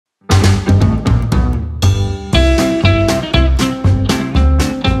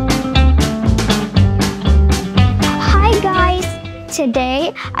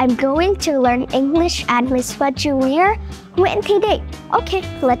today I'm going to learn English at Ms Hoa Junior, Nguyễn Thị Định. Okay,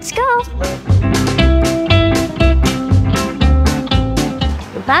 let's go.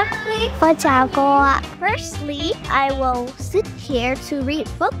 Chào cô ạ. Firstly, I will sit here to read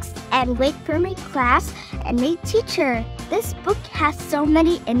books and wait for my class and my teacher. This book has so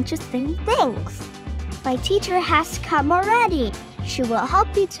many interesting things. My teacher has come already. She will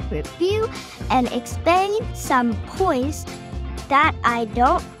help me to review and explain some points that I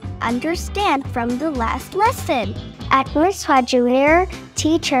don't understand from the last lesson. At Ms Hoa Junior,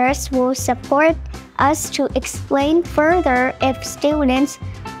 teachers will support us to explain further if students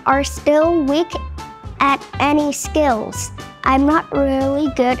are still weak at any skills. I'm not really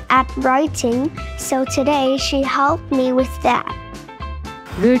good at writing, so today she helped me with that.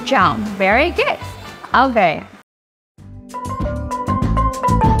 Good job. Very good. Okay.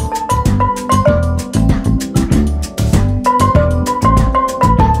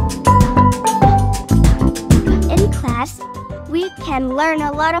 In class, we can learn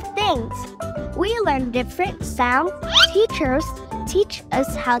a lot of things. We learn different sounds. Teachers teach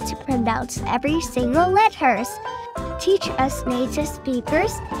us how to pronounce every single letters. Teach us native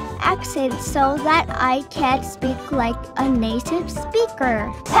speakers accents so that I can speak like a native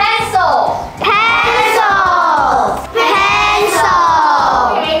speaker. Pencil. Pencil. Pencil.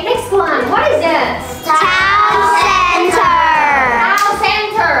 Okay, next one. What is this? Town center. Town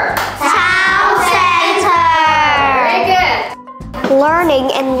center. Town center. Very good.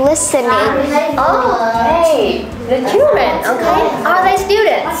 Learning and listening. Oh, hey. The children, okay? Are they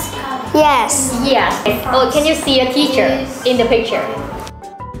students? Yes. Yes. Oh, can you see a teacher in the picture?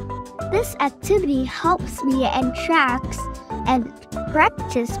 This activity helps me interact and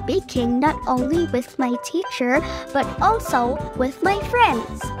practice speaking not only with my teacher, but also with my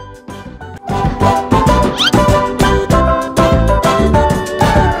friends.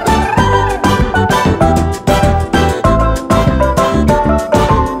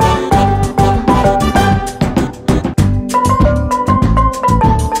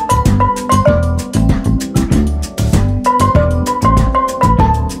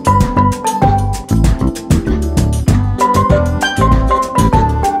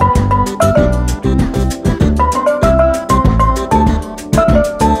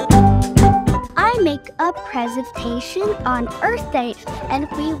 Presentation on Earth Day, and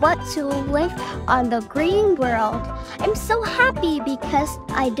we want to live on the green world. I'm so happy because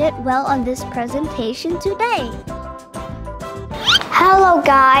I did well on this presentation today. Hello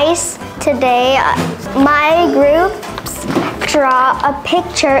guys, today my group draw a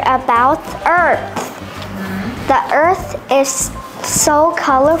picture about Earth. The Earth is so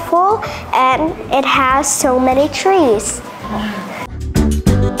colorful and it has so many trees.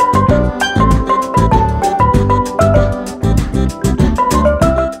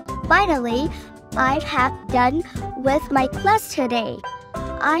 Finally, I have done with my class today.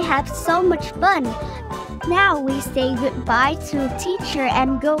 I have so much fun. Now we say goodbye to teacher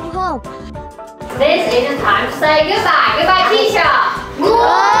and go home. This is the time to say goodbye. Goodbye, teacher.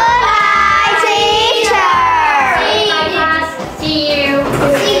 Goodbye, teacher. See you, class. See you.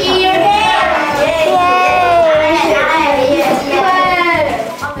 See you there.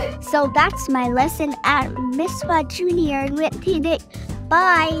 So that's my lesson at Ms Hoa Junior, Nguyễn Thị Định.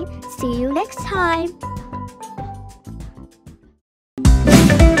 Bye. See you next time.